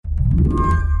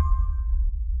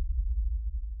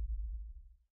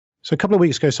So a couple of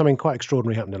weeks ago, something quite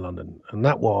extraordinary happened in London, and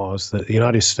that was that the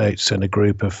United States sent a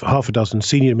group of half a dozen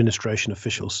senior administration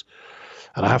officials,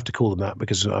 and I have to call them that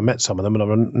because I met some of them, and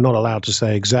I'm not allowed to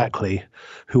say exactly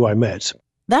who I met.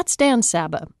 That's Dan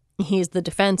Sabbagh. He's the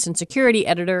defense and security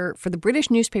editor for the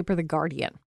British newspaper The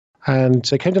Guardian. And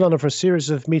they came to London for a series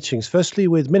of meetings, firstly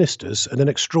with ministers, and then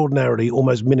extraordinarily,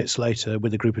 almost minutes later,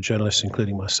 with a group of journalists,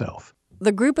 including myself.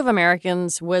 The group of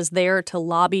Americans was there to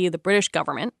lobby the British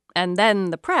government and then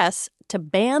the press to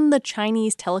ban the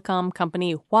Chinese telecom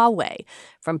company Huawei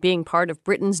from being part of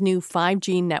Britain's new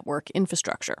 5G network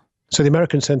infrastructure. So the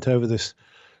Americans sent over this,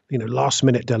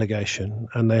 last-minute delegation,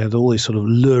 and they had all these sort of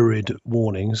lurid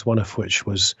warnings, one of which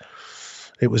was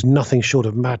it was nothing short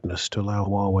of madness to allow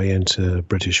Huawei into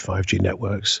British 5G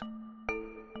networks.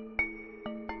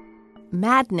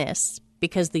 Madness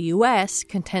because the U.S.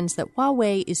 contends that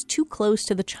Huawei is too close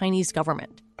to the Chinese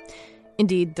government.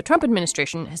 Indeed, the Trump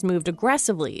administration has moved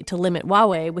aggressively to limit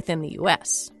Huawei within the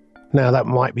U.S. Now, that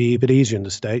might be a bit easier in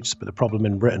the States, but the problem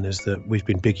in Britain is that we've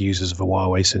been big users of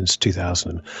Huawei since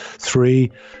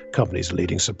 2003. Company's a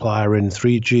leading supplier in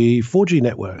 3G, 4G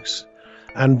networks.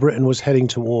 And Britain was heading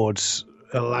towards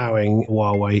allowing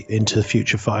Huawei into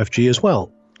future 5G as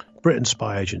well. Britain's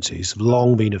spy agencies have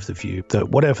long been of the view that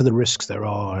whatever the risks there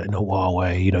are in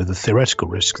Huawei, the theoretical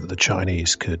risk that the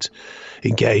Chinese could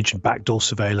engage in backdoor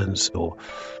surveillance or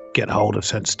get hold of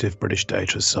sensitive British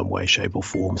data in some way, shape or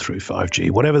form through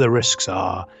 5G, whatever the risks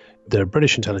are, the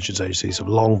British intelligence agencies have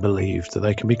long believed that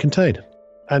they can be contained.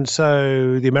 And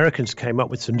so the Americans came up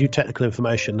with some new technical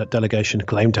information. That delegation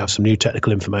claimed to have some new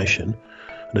technical information.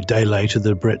 And a day later,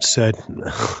 the Brits said,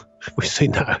 we've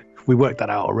seen that. We worked that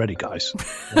out already, guys.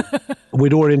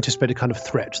 We'd already anticipated a kind of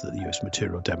threat that the US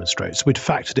material demonstrates. We'd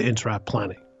factored it into our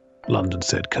planning. London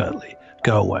said curtly,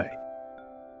 go away.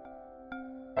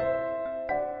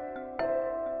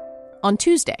 On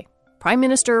Tuesday, Prime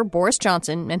Minister Boris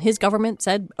Johnson and his government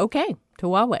said okay to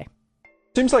Huawei.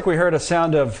 Seems like we heard a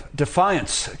sound of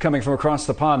defiance coming from across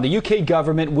the pond. The UK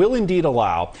government will indeed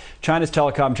allow China's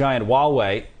telecom giant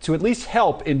Huawei to at least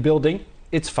help in building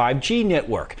its 5G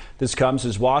network. This comes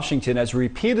as Washington has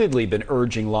repeatedly been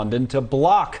urging London to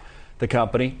block the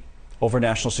company over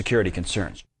national security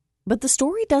concerns. But the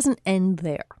story doesn't end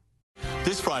there.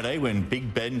 This Friday, when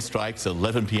Big Ben strikes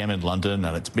 11 p.m. in London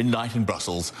and it's midnight in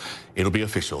Brussels, it'll be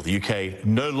official. The UK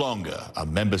no longer a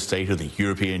member state of the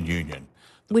European Union.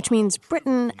 Which means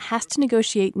Britain has to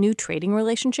negotiate new trading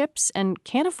relationships and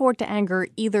can't afford to anger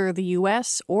either the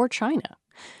US or China.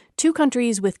 Two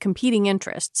countries with competing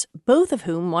interests, both of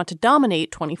whom want to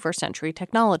dominate 21st century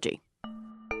technology.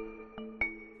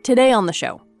 Today on the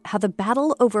show, how the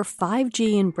battle over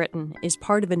 5G in Britain is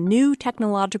part of a new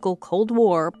technological Cold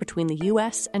War between the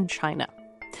US and China.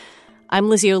 I'm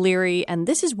Lizzie O'Leary, and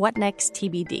this is What Next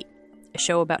TBD, a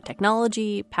show about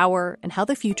technology, power, and how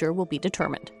the future will be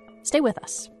determined. Stay with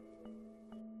us.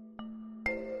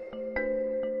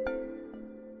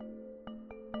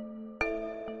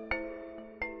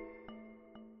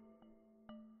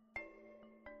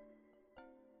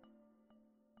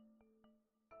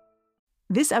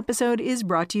 This episode is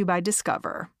brought to you by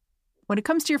Discover. When it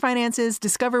comes to your finances,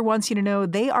 Discover wants you to know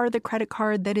they are the credit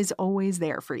card that is always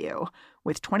there for you.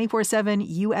 With 24/7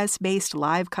 U.S.-based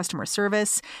live customer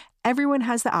service, everyone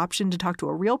has the option to talk to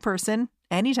a real person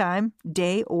anytime,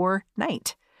 day or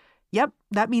night. Yep,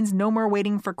 that means no more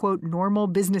waiting for, quote, normal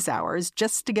business hours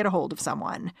just to get a hold of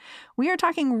someone. We are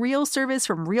talking real service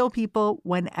from real people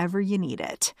whenever you need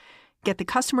it. Get the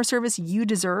customer service you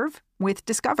deserve with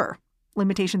Discover.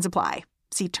 Limitations apply.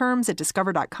 See terms at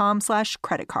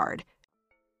discover.com/creditcard.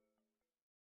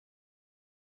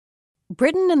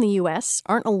 Britain and the US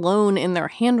aren't alone in their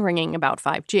hand-wringing about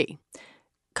 5G.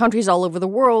 Countries all over the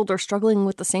world are struggling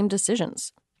with the same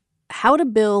decisions. How to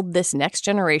build this next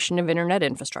generation of internet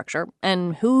infrastructure,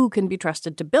 and who can be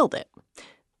trusted to build it.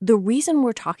 The reason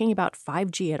we're talking about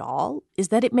 5G at all is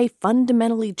that it may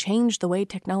fundamentally change the way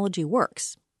technology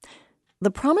works.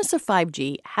 The promise of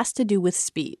 5G has to do with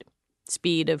speed.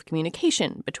 Speed of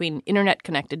communication between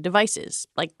internet-connected devices,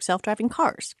 like self-driving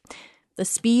cars. The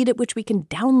speed at which we can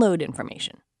download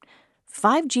information.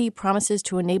 5G promises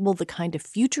to enable the kind of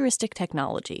futuristic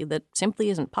technology that simply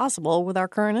isn't possible with our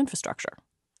current infrastructure.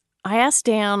 I asked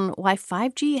Dan why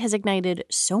 5G has ignited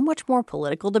so much more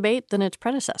political debate than its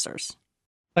predecessors.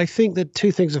 I think that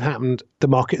two things have happened. The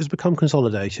market has become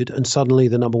consolidated, and suddenly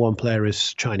the number one player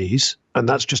is Chinese. And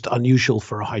that's just unusual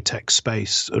for a high-tech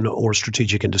space or a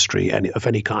strategic industry of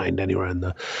any kind anywhere in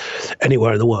the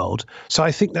world. So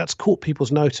I think that's caught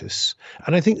people's notice.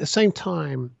 And I think at the same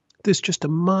time, there's just a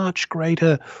much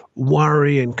greater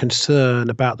worry and concern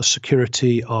about the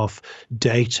security of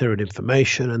data and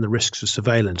information and the risks of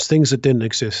surveillance, things that didn't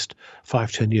exist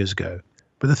 5-10 years ago.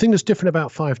 But the thing that's different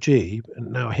about 5G,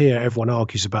 and now here everyone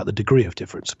argues about the degree of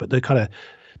difference, but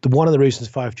one of the reasons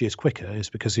 5G is quicker is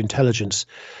because the intelligence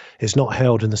is not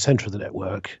held in the center of the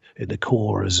network, in the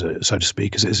core, so to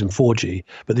speak, as it is in 4G,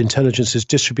 but the intelligence is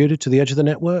distributed to the edge of the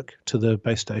network, to the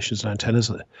base stations and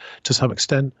antennas to some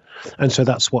extent. And so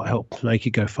that's what helped make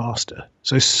it go faster.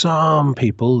 So some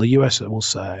people, the US will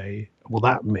say, well,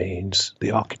 that means the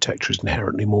architecture is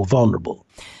inherently more vulnerable.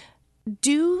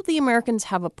 Do the Americans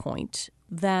have a point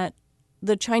that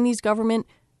the Chinese government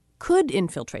could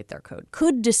infiltrate their code,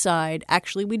 could decide,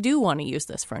 actually, we do want to use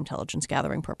this for intelligence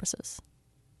gathering purposes?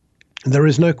 There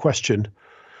is no question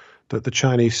that the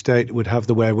Chinese state would have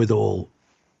the wherewithal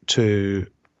to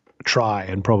try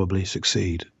and probably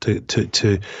succeed,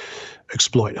 to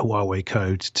exploit Huawei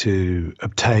code, to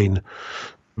obtain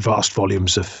vast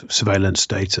volumes of surveillance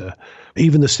data.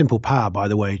 Even the simple power, by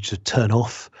the way, to turn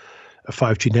off a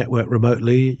 5G network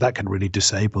remotely, that can really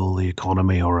disable the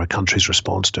economy or a country's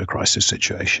response to a crisis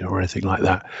situation or anything like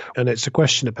that. And it's a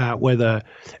question about whether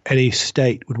any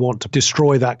state would want to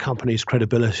destroy that company's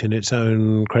credibility and its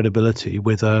own credibility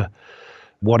with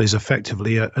what is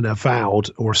effectively an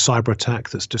avowed or a cyber attack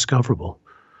that's discoverable.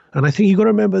 And I think you've got to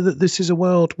remember that this is a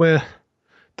world where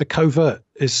the covert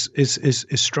is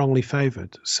strongly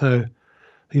favored. So,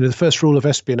 the first rule of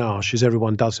espionage is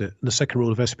everyone does it. And the second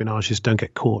rule of espionage is don't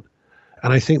get caught.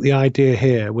 And I think the idea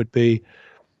here would be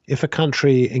if a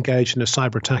country engaged in a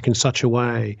cyber attack in such a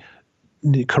way,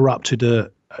 corrupted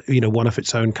one of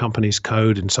its own company's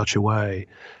code in such a way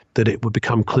that it would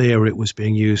become clear it was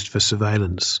being used for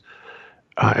surveillance,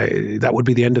 that would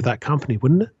be the end of that company,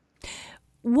 wouldn't it?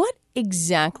 What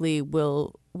exactly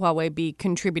will Huawei be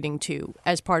contributing to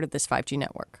as part of this 5G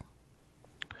network?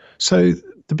 So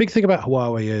the big thing about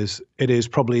Huawei is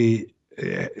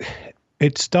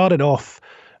it started off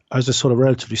as a sort of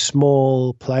relatively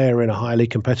small player in a highly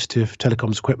competitive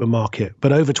telecoms equipment market.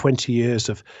 But over 20 years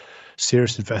of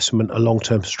serious investment, a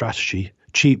long-term strategy,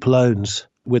 cheap loans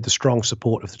with the strong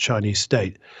support of the Chinese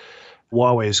state,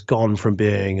 Huawei has gone from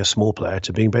being a small player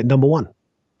to being number one.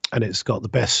 And it's got the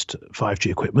best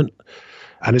 5G equipment,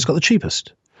 and it's got the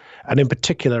cheapest. And in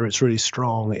particular, it's really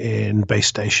strong in base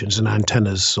stations and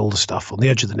antennas, all the stuff on the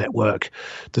edge of the network,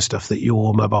 the stuff that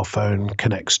your mobile phone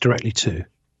connects directly to.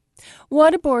 Why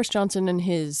do Boris Johnson and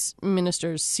his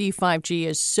ministers see 5G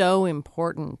as so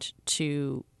important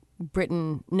to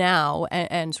Britain now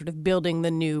and sort of building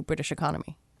the new British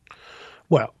economy?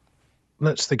 Well,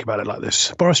 let's think about it like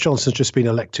this. Boris Johnson's just been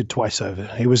elected twice over.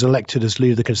 He was elected as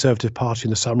leader of the Conservative Party in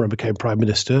the summer and became Prime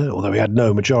Minister, although he had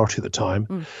no majority at the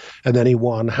time. And then he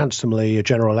won handsomely a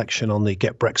general election on the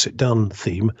Get Brexit Done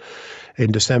theme in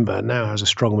December, and now has a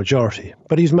strong majority.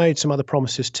 But he's made some other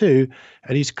promises too,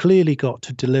 and he's clearly got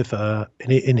to deliver,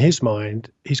 in his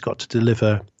mind, he's got to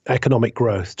deliver economic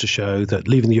growth to show that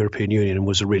leaving the European Union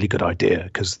was a really good idea,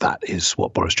 because that is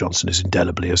what Boris Johnson is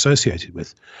indelibly associated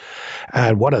with.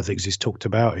 And one of the things he's talked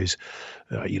about is,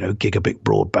 gigabit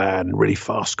broadband, really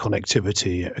fast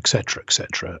connectivity, et cetera, et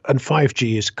cetera. And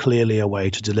 5G is clearly a way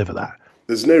to deliver that.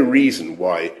 There's no reason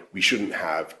why we shouldn't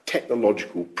have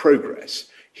technological progress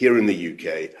here in the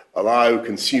UK, allow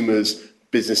consumers,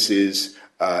 businesses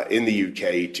in the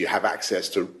UK to have access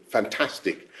to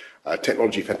fantastic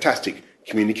technology, fantastic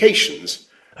communications.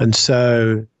 And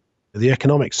so the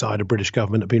economic side of British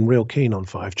government have been real keen on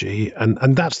 5G,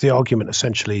 and that's the argument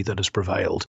essentially that has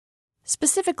prevailed.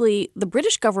 Specifically, the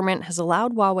British government has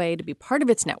allowed Huawei to be part of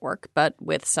its network, but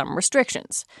with some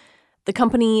restrictions. The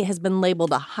company has been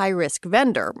labeled a high-risk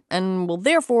vendor and will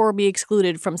therefore be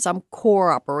excluded from some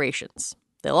core operations.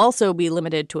 They'll also be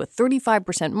limited to a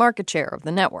 35% market share of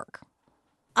the network.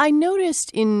 I noticed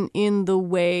in the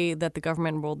way that the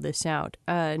government rolled this out,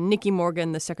 Nicky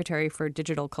Morgan, the Secretary for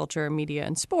Digital Culture, Media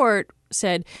and Sport,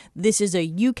 said this is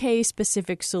a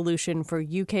UK-specific solution for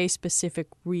UK-specific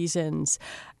reasons.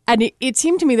 And it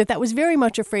seemed to me that was very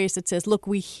much a phrase that says, look,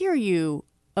 we hear you,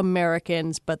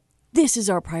 Americans, but this is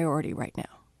our priority right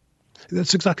now.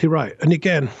 That's exactly right. And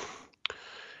again,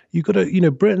 you've got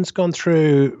to, Britain's gone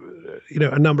through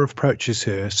a number of approaches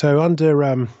here. So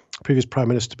under previous Prime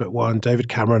Minister but one, David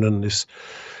Cameron, and this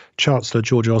Chancellor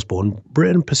George Osborne,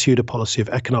 Britain pursued a policy of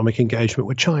economic engagement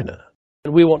with China.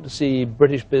 And we want to see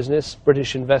British business,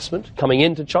 British investment coming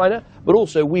into China, but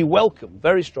also we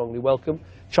very strongly welcome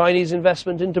Chinese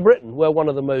investment into Britain. We're one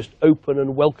of the most open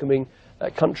and welcoming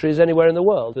countries anywhere in the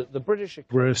world. The British...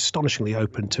 We're astonishingly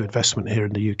open to investment here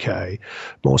in the UK,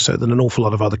 more so than an awful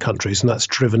lot of other countries, and that's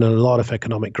driven a lot of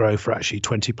economic growth for actually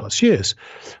 20 plus years.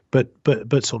 But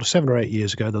sort of 7 or 8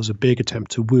 years ago, there was a big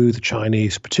attempt to woo the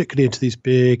Chinese, particularly into these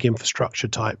big infrastructure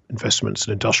type investments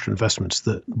and industrial investments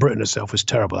that Britain itself is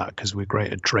terrible at because we're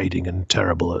great at trading and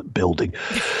terrible at building.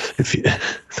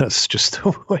 That's just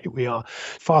the way we are.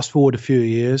 Fast forward a few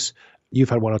years. You've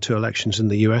had 1 or 2 elections in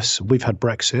the US. We've had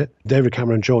Brexit. David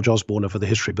Cameron and George Osborne are for the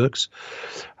history books.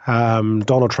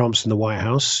 Donald Trump's in the White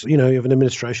House. You have an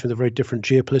administration with a very different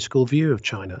geopolitical view of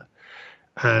China.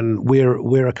 And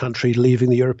we're a country leaving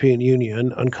the European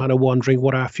Union and kind of wondering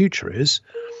what our future is.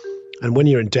 And when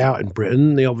you're in doubt in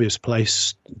Britain, the obvious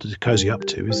place to cozy up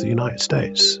to is the United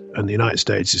States. And the United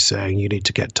States is saying you need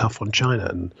to get tough on China.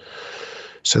 And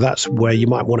so that's where you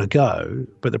might want to go.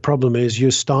 But the problem is you're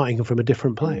starting from a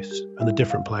different place. And the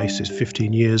different place is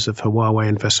 15 years of Huawei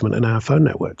investment in our phone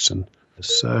networks. And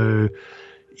so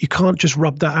you can't just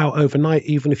rub that out overnight,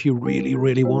 even if you really,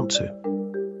 really want to.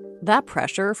 That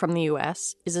pressure from the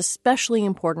U.S. is especially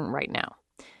important right now.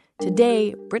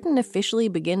 Today, Britain officially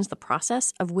begins the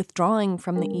process of withdrawing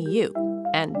from the EU.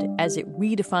 And as it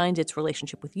redefines its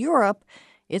relationship with Europe,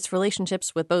 its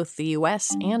relationships with both the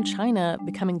U.S. and China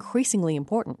become increasingly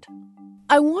important.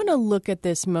 I want to look at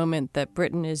this moment that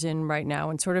Britain is in right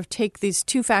now and sort of take these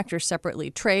 2 factors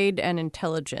separately, trade and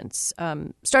intelligence,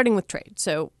 starting with trade.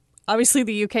 So obviously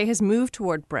the UK has moved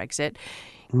toward Brexit.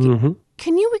 Mm-hmm.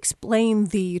 Can you explain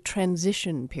the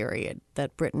transition period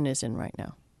that Britain is in right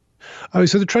now? Oh,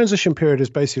 so the transition period is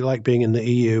basically like being in the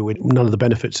EU with none of the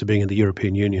benefits of being in the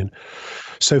European Union.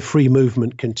 So free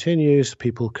movement continues.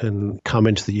 People can come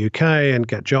into the UK and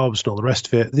get jobs and all the rest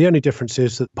of it. The only difference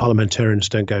is that parliamentarians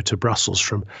don't go to Brussels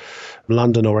from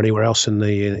London or anywhere else in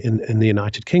the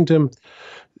United Kingdom.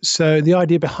 So the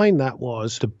idea behind that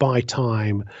was to buy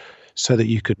time so that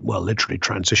you could, literally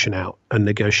transition out and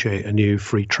negotiate a new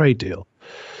free trade deal.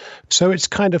 So it's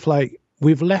kind of like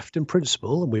we've left in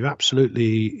principle, and we've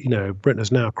absolutely, Britain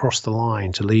has now crossed the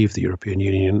line to leave the European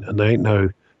Union, and there ain't no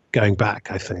going back,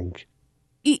 I think.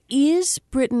 Is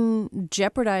Britain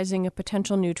jeopardizing a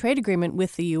potential new trade agreement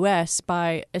with the U.S.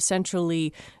 by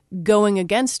essentially going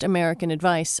against American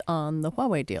advice on the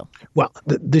Huawei deal? Well,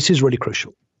 this is really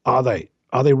crucial. Are they?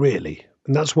 Are they really?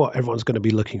 And that's what everyone's going to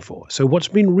be looking for. So what's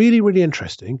been really, really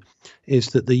interesting is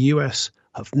that the U.S.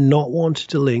 have not wanted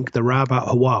to link the row about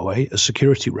Huawei, a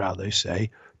security row, they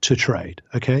say, to trade.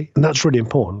 Okay, and that's really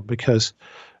important because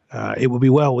it would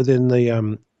be well within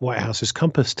the White House's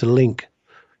compass to link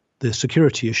the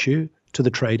security issue to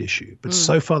the trade issue. But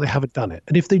so far they haven't done it.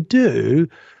 And if they do,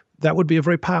 that would be a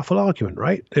very powerful argument,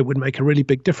 right? It would make a really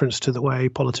big difference to the way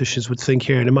politicians would think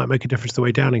here, and it might make a difference to the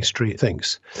way Downing Street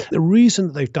thinks. The reason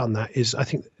that they've done that is I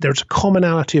think there's a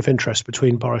commonality of interest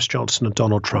between Boris Johnson and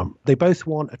Donald Trump. They both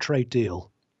want a trade deal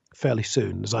fairly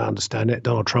soon, as I understand it.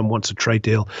 Donald Trump wants a trade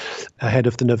deal ahead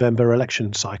of the November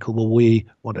election cycle. Well, we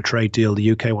want a trade deal.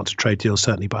 The UK wants a trade deal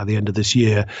certainly by the end of this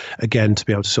year, again, to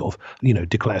be able to sort of,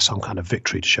 declare some kind of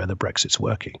victory to show that Brexit's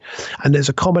working. And there's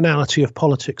a commonality of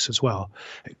politics as well.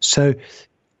 So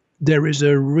there is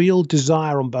a real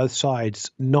desire on both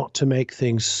sides not to make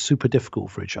things super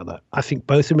difficult for each other. I think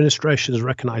both administrations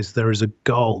recognize there is a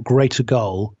greater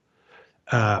goal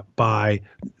by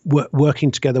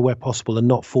working together where possible and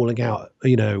not falling out,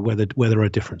 where there are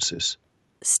differences.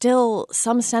 Still,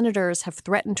 some senators have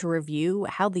threatened to review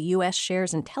how the U.S.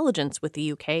 shares intelligence with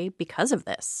the UK because of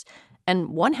this.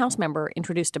 And one House member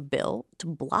introduced a bill to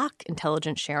block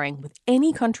intelligence sharing with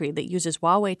any country that uses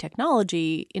Huawei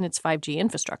technology in its 5G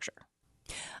infrastructure.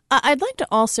 I'd like to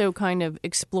also kind of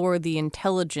explore the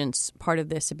intelligence part of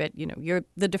this a bit. You're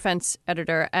the defense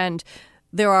editor, and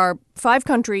there are 5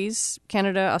 countries,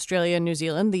 Canada, Australia, New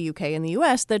Zealand, the UK, and the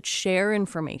US, that share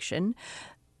information.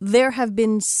 There have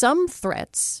been some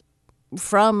threats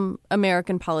from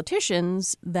American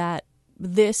politicians that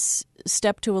this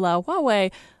step to allow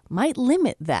Huawei might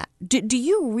limit that. Do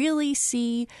you really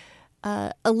see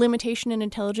a limitation in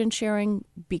intelligence sharing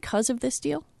because of this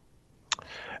deal?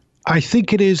 I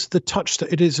think it is the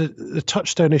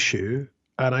touchstone issue.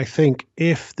 And I think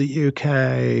if the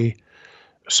UK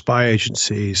spy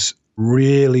agencies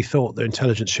really thought that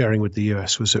intelligence sharing with the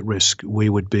US was at risk, we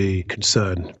would be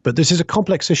concerned. But this is a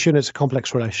complex issue and it's a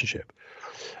complex relationship.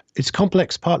 It's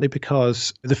complex partly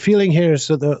because the feeling here is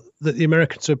that the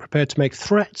Americans are prepared to make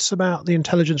threats about the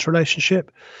intelligence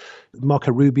relationship.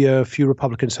 Marco Rubio, a few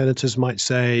Republican senators might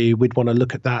say we'd want to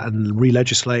look at that and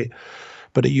re-legislate.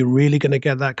 But are you really going to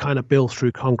get that kind of bill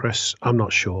through Congress? I'm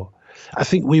not sure. I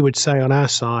think we would say on our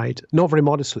side, not very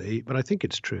modestly, but I think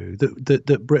it's true,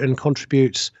 that Britain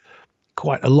contributes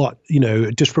quite a lot,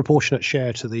 a disproportionate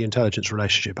share to the intelligence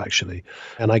relationship, actually.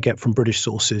 And I get from British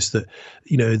sources that,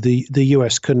 the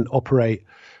US couldn't operate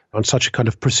on such a kind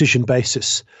of precision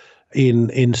basis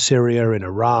in Syria, in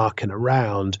Iraq, and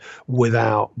around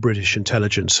without British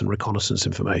intelligence and reconnaissance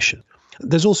information.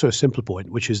 There's also a simpler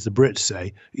point, which is the Brits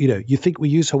say, you think we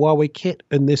use Huawei kit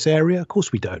in this area? Of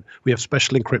course we don't. We have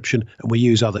special encryption and we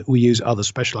use other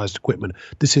specialized equipment.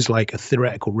 This is like a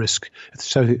theoretical risk.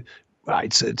 So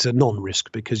it's a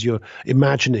non-risk because you're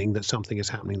imagining that something is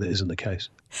happening that isn't the case.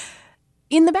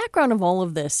 In the background of all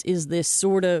of this is this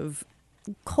sort of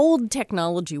cold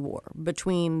technology war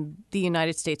between the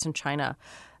United States and China.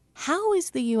 How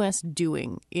is the U.S.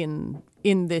 doing in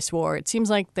this war? It seems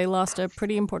like they lost a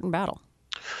pretty important battle.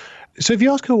 So if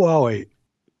you ask Huawei,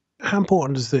 how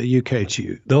important is the UK to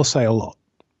you? They'll say a lot.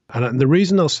 And the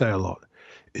reason they'll say a lot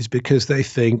is because they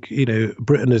think,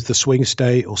 Britain is the swing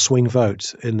state or swing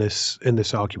vote in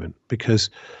this argument, because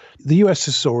the US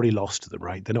has already lost to them,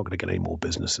 right? They're not going to get any more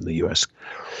business in the US.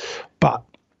 But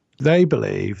they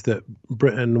believe that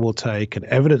Britain will take an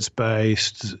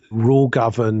evidence-based,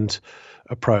 rule-governed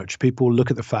approach. People look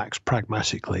at the facts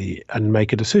pragmatically and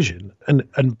make a decision.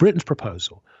 And Britain's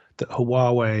proposal that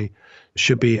Huawei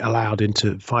should be allowed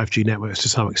into 5G networks to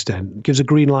some extent gives a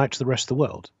green light to the rest of the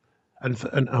world. And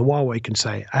Huawei can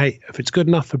say, hey, if it's good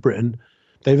enough for Britain,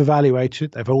 they've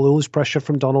evaluated, they've all this pressure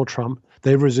from Donald Trump,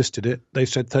 they've resisted it, they've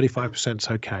said 35% is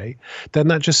okay, then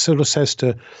that just sort of says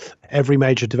to every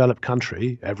major developed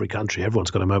country,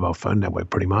 everyone's got a mobile phone network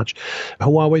pretty much,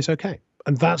 Huawei's okay.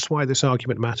 And that's why this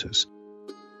argument matters.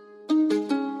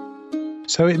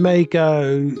 So it may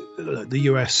go, the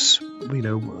US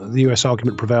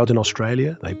argument prevailed in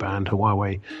Australia. They banned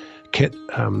Huawei kit.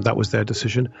 That was their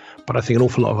decision. But I think an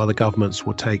awful lot of other governments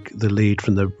will take the lead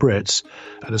from the Brits.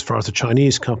 And as far as the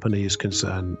Chinese company is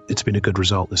concerned, it's been a good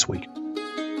result this week.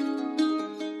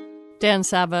 Dan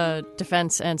Sava,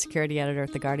 defense and security editor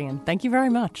at The Guardian. Thank you very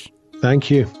much.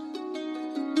 Thank you.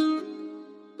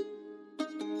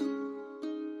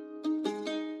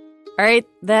 All right,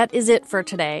 that is it for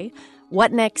today.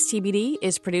 What Next TBD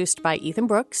is produced by Ethan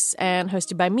Brooks and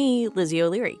hosted by me, Lizzie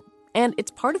O'Leary. And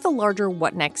it's part of the larger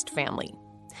What Next family.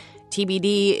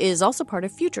 TBD is also part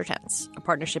of Future Tense, a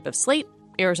partnership of Slate,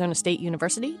 Arizona State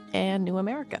University, and New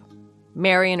America.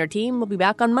 Mary and her team will be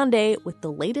back on Monday with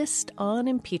the latest on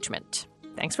impeachment.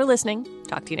 Thanks for listening.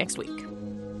 Talk to you next week.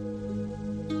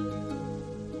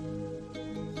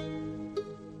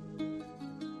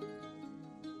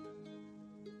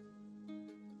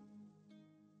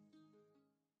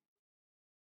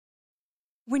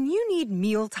 When you need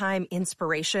mealtime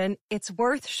inspiration, it's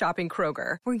worth shopping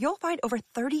Kroger, where you'll find over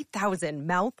 30,000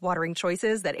 mouth-watering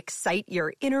choices that excite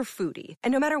your inner foodie.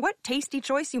 And no matter what tasty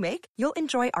choice you make, you'll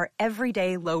enjoy our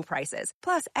everyday low prices,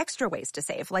 plus extra ways to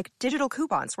save, like digital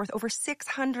coupons worth over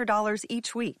 $600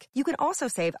 each week. You can also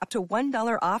save up to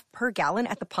 $1 off per gallon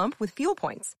at the pump with fuel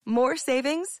points. More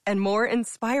savings and more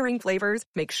inspiring flavors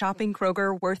make shopping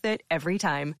Kroger worth it every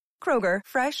time. Kroger,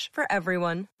 fresh for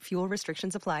everyone. Fuel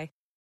restrictions apply.